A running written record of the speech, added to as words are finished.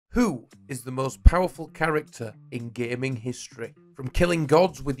Who is the most powerful character in gaming history? From killing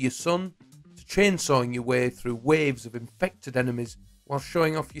gods with your son, to chainsawing your way through waves of infected enemies while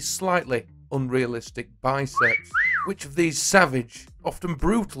showing off your slightly unrealistic biceps. Which of these savage, often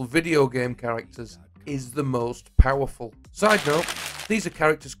brutal video game characters is the most powerful? Side note, these are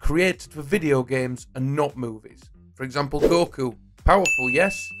characters created for video games and not movies. For example, Goku. Powerful,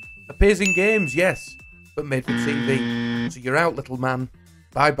 yes. Appears in games, yes. But made for TV. So you're out, little man.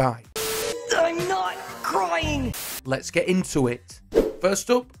 Bye-bye. I'm not crying! Let's get into it. First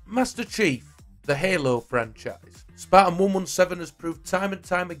up, Master Chief, the Halo franchise. Spartan 117 has proved time and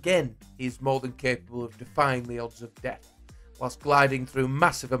time again he is more than capable of defying the odds of death, whilst gliding through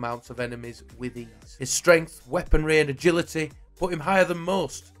massive amounts of enemies with ease. His strength, weaponry and agility put him higher than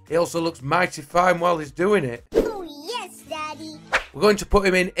most. He also looks mighty fine while he's doing it. Oh yes, Daddy! We're going to put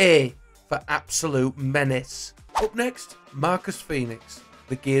him in A for absolute menace. Up next, Marcus Fenix,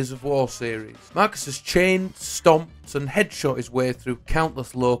 the Gears of War series. Marcus has chained, stomped and headshot his way through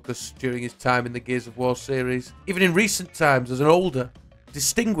countless locusts during his time in the Gears of War series. Even in recent times, as an older,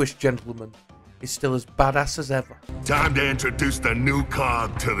 distinguished gentleman, he's still as badass as ever. Time to introduce the new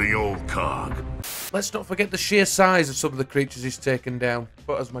cog to the old cog. Let's not forget the sheer size of some of the creatures he's taken down.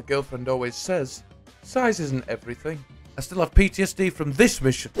 But as my girlfriend always says, size isn't everything. I still have PTSD from this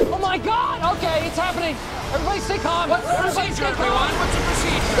mission. Oh my god! Okay, it's happening! Everybody stay calm! What's the procedure, everyone? What's the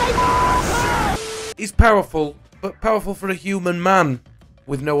procedure? Stay calm! He's powerful, but powerful for a human man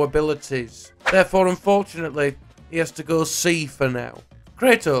with no abilities. Therefore, unfortunately, he has to go C for now.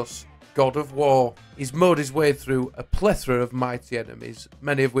 Kratos, God of War. He's mowed his way through a plethora of mighty enemies,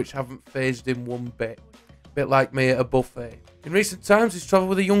 many of which haven't phased him one bit. Bit like me at a buffet. In recent times, he's travelled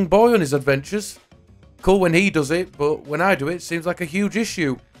with a young boy on his adventures. Cool when he does it, but when I do it, seems like a huge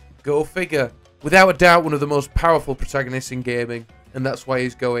issue. Go figure. Without a doubt, one of the most powerful protagonists in gaming, and that's why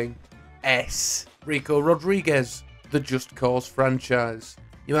he's going S. Rico Rodriguez, the Just Cause franchise.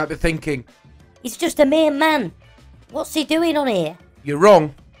 You might be thinking, He's just a mere man. What's he doing on here? you're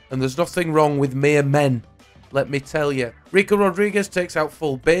wrong, and there's nothing wrong with mere men. Let me tell you. Rico Rodriguez takes out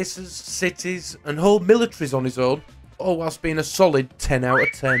full bases, cities, and whole militaries on his own, all whilst being a solid 10 out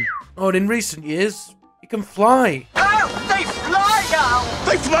of 10. Oh, and in recent years, he can fly. Oh, they fly now!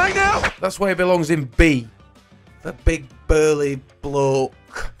 They fly now! That's why he belongs in B. The big burly bloke.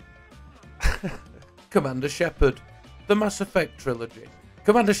 Commander Shepard. The Mass Effect trilogy.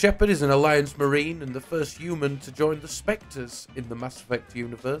 Commander Shepard is an Alliance Marine and the first human to join the Spectres in the Mass Effect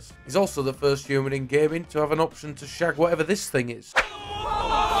universe. He's also the first human in gaming to have an option to shag whatever this thing is.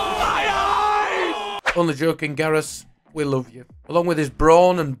 Only joking, Garrus. We love you. Along with his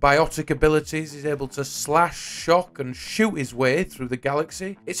brawn and biotic abilities, he's able to slash, shock and shoot his way through the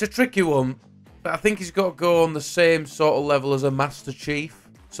galaxy. It's a tricky one, but I think he's got to go on the same sort of level as a Master Chief.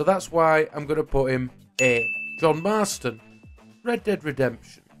 So that's why I'm going to put him A. John Marston, Red Dead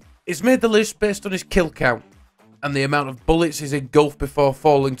Redemption. He's made the list based on his kill count and the amount of bullets he's engulfed before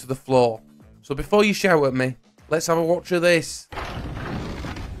falling to the floor. So before you shout at me, let's have a watch of this.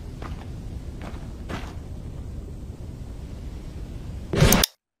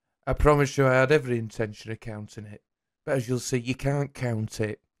 I promise you I had every intention of counting it. But as you'll see, you can't count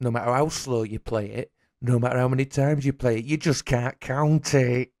it. No matter how slow you play it, no matter how many times you play it, you just can't count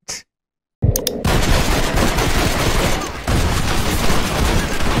it.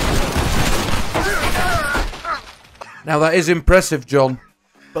 Now that is impressive, John.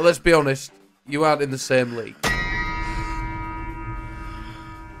 But let's be honest, you aren't in the same league. I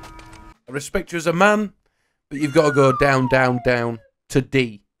respect you as a man, but you've got to go down, down, down to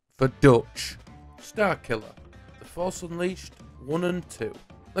D. For Dutch. Starkiller, The Force Unleashed 1 and 2.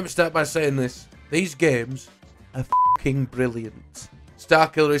 Let me start by saying this. These games are f***ing brilliant.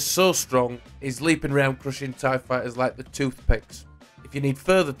 Starkiller is so strong, he's leaping around crushing TIE fighters like the toothpicks. If you need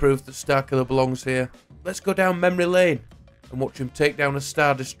further proof that Starkiller belongs here, let's go down memory lane and watch him take down a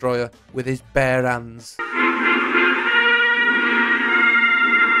Star Destroyer with his bare hands.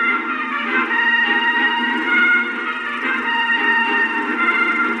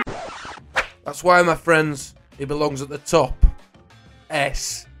 That's why, my friends, he belongs at the top.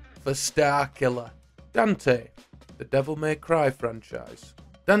 S for Starkiller. Dante, the Devil May Cry franchise.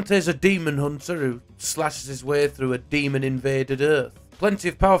 Dante's a demon hunter who slashes his way through a demon-invaded Earth. Plenty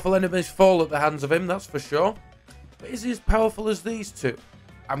of powerful enemies fall at the hands of him, that's for sure. But is he as powerful as these two?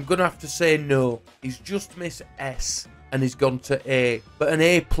 I'm gonna have to say no. He's just missed S and he's gone to A. But an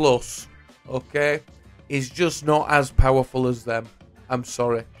A+, okay? He's just not as powerful as them. I'm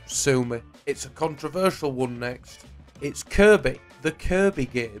sorry, sue me. It's a controversial one next. It's Kirby, the Kirby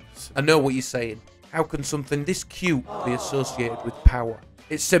games. I know what you're saying. How can something this cute be associated with power?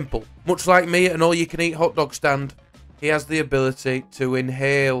 It's simple. Much like me at an all-you-can-eat hot dog stand, he has the ability to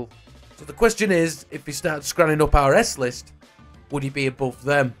inhale. So the question is, if he started scranning up our S list, would he be above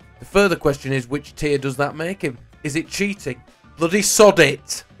them? The further question is, which tier does that make him? Is it cheating? Bloody sod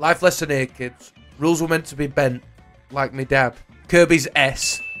it. Life lesson here, kids. Rules were meant to be bent, like me dad. Kirby's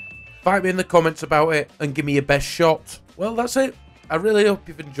S. Fight me in the comments about it and give me your best shot. Well, that's it. I really hope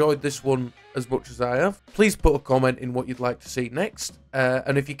you've enjoyed this one as much as I have. Please put a comment in what you'd like to see next.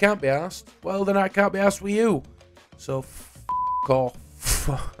 And if you can't be asked, well, then I can't be asked with you. So, f*** off.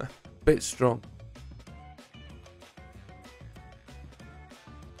 Bit strong.